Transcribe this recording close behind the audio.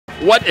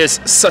What is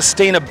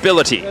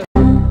sustainability?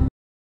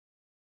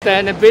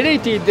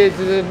 Sustainability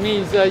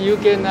means you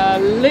can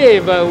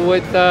live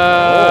with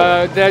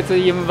that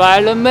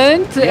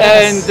environment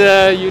Yes.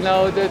 and you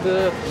know that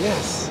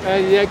Yes.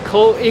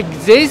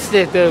 coexist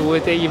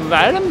with the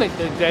environment.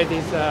 That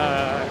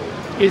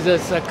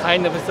is a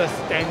kind of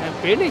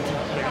sustainability.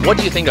 What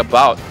do you think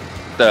about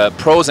the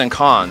pros and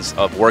cons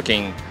of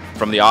working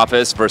from the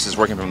office versus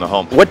working from the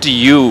home? What do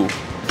you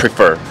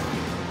prefer?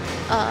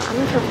 I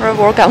prefer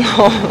work at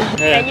home.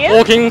 And you?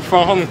 Working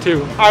from home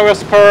too. I will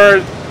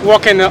prefer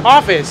work in the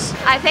office.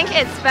 I think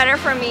it's better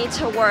for me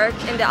to work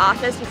in the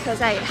office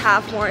because I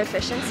have more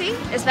efficiency,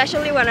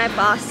 especially when my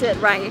boss sit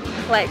right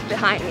like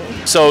behind me.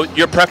 So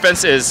your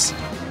preference is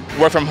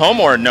work from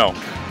home or no?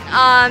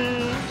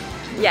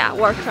 Yeah,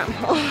 work from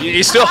home.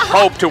 You still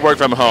hope to work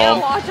from I don't home,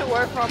 want to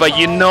work from but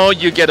you home. know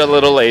you get a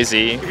little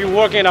lazy. If you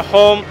work in a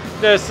home,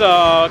 there's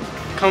a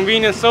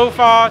convenient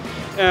sofa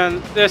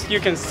and this you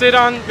can sit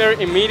on very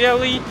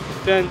immediately.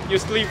 Then you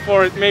sleep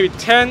for maybe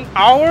 10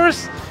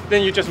 hours.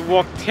 Then you just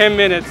walk 10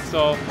 minutes.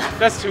 So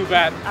that's too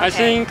bad. I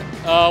think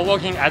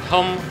working at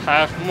home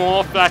have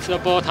more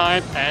flexible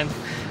time, and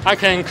I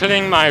can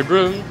clean my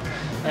room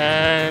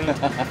and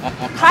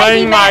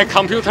playing my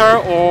computer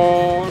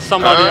or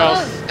somebody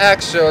else.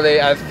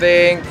 Actually, I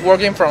think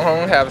working from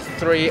home have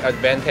 3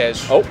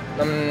 advantages. Oh.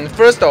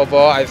 First of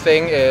all, I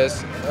think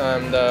is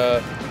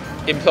the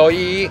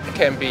employee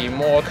can be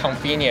more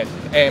convenient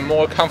and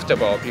more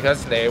comfortable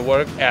because they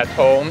work at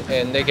home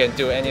and they can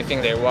do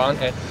anything they want,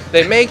 and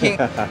they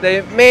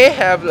may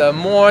have a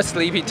more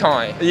sleepy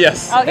time.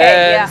 Yes.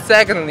 And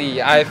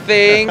secondly, I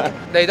think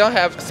they don't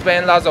have to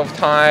spend lots of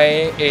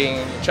time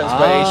in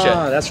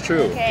transportation. That's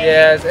true.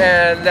 Yes,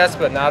 and last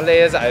but not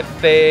least, I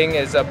think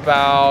it's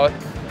about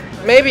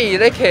maybe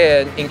they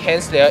can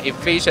enhance their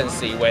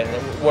efficiency when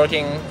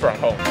working from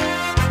home.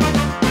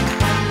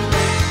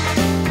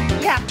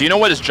 Do you know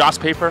what is Joss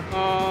paper?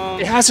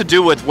 It has to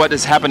do with what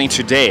is happening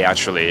today,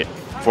 actually,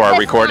 for our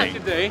recording.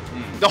 Today,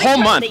 The whole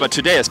month, but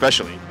today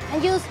especially.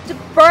 And used to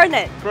burn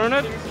it. burn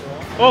it.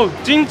 Oh,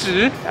 金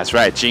纸. That's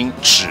right, 金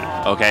纸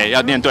OK，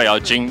 要念对，要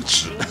金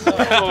纸。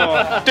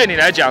对你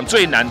来讲，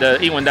最难的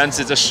英文单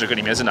词这10个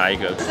里面是哪一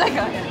个？这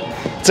个。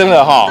真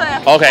的哈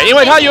OK， 因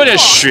为它有点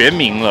学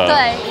名了。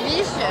对，医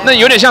学。那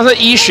有点像是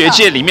医学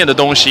界里面的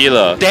东西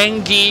了。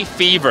Dengue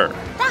fever。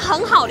但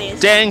很好联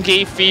系。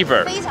 Dengue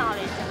fever。非常好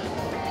联系。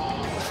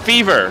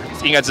 Fever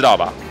应该知道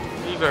吧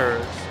Fever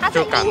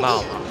就感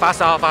冒，发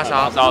烧。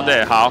哦，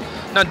对，好。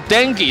那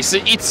Dengue 是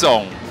一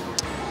种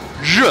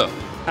热，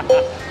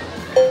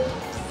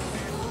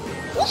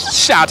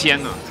夏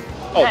天呢？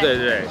哦，对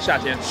对对，夏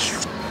天。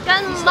跟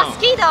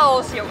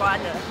mosquitoes 有关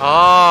的。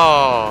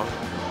哦，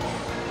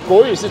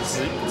国语是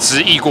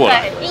直译过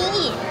来，对，音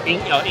译。音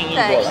译过来。对，音译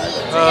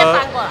直接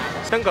翻过来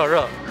的。登革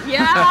热。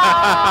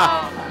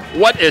Yeah.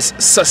 What is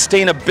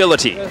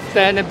sustainability?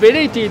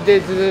 Sustainability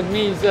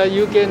means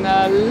you can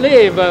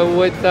live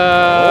with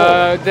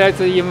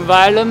that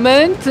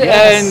environment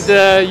Yes.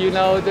 and you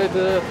know that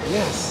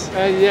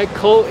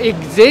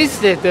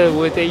coexist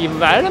with the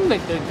environment.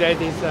 That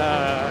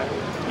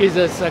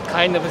is a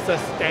kind of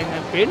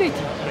sustainability.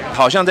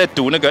 好像在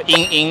读那个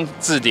英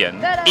字典，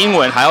英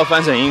文还要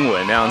翻成英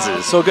文那样子。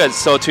So good.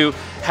 So to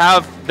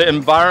have the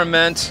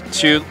environment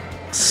to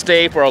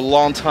stay for a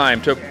long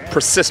time, to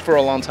persist for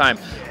a long time.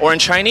 Or in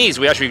Chinese,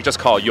 we actually just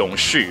call 永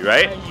续,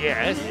 right?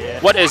 Yes.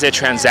 What is a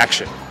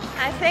transaction?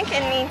 I think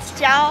it means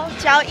交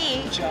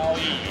易。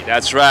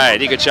That's right,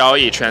 一个交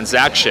易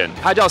transaction，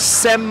 它叫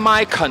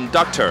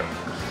semiconductor，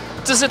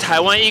 这是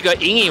台湾一个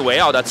引以为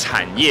傲的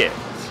产业。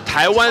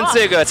台湾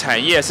这个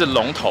产业是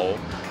龙头，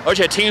而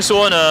且听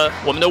说呢，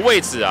我们的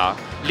位置啊，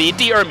离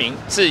第2名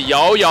是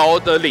遥遥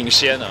的领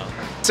先呢。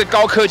是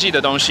高科技的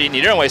东西，你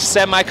认为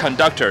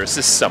semiconductor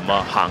是什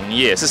么行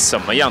业？是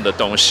什么样的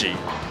东西？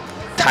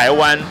台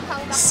湾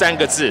3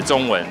个字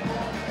中文，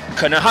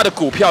可能它的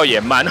股票也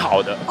蛮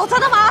好的。哦，真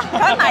的吗？赶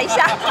快买一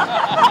下。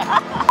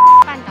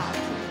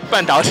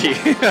半导体。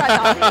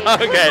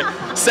OK，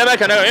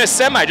 semiconductor， 因为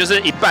semi 就是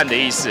一半的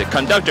意思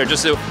 ，conductor 就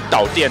是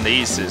导电的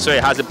意思，所以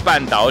它是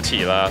半导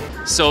体了。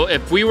So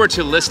if we were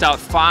to list out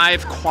 5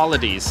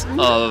 qualities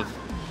of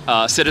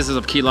citizens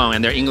of Keelung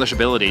and their English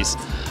abilities,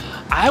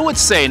 I would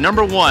say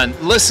number 1,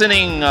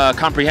 listening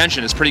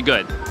comprehension is pretty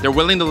good. They're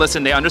willing to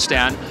listen, they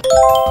understand.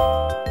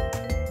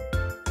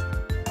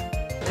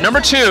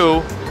 Number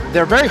 2,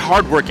 they're very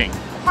hardworking.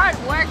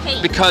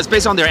 Hardworking. Because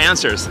based on their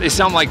answers, they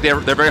sound like they're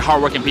very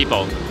hardworking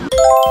people.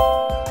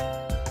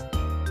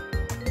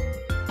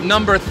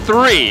 Number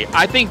 3,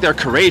 I think they're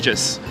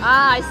courageous.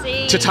 Ah, I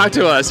see. To talk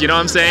to us, you know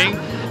what I'm saying?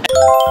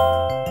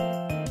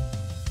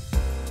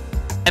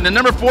 And then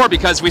number 4,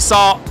 because we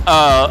saw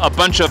a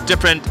bunch of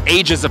different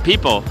ages of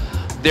people,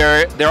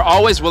 they're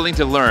always willing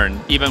to learn,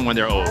 even when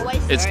they're old.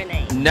 Always it's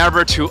learning.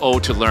 never too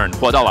old to learn.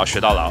 活到老学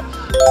到老.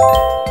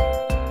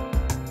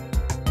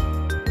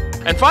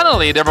 And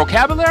finally, their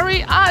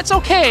vocabulary, it's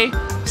okay.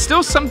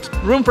 Still some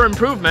room for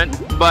improvement,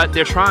 but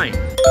they're trying.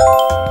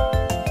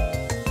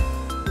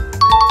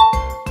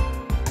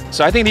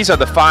 So I think these are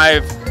the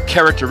 5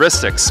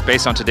 characteristics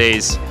based on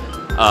today's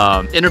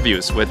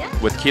interviews with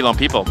Keelung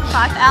people.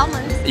 5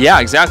 elements. Yeah,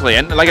 exactly.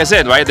 And like I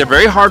said, right, they're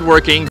very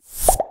hardworking,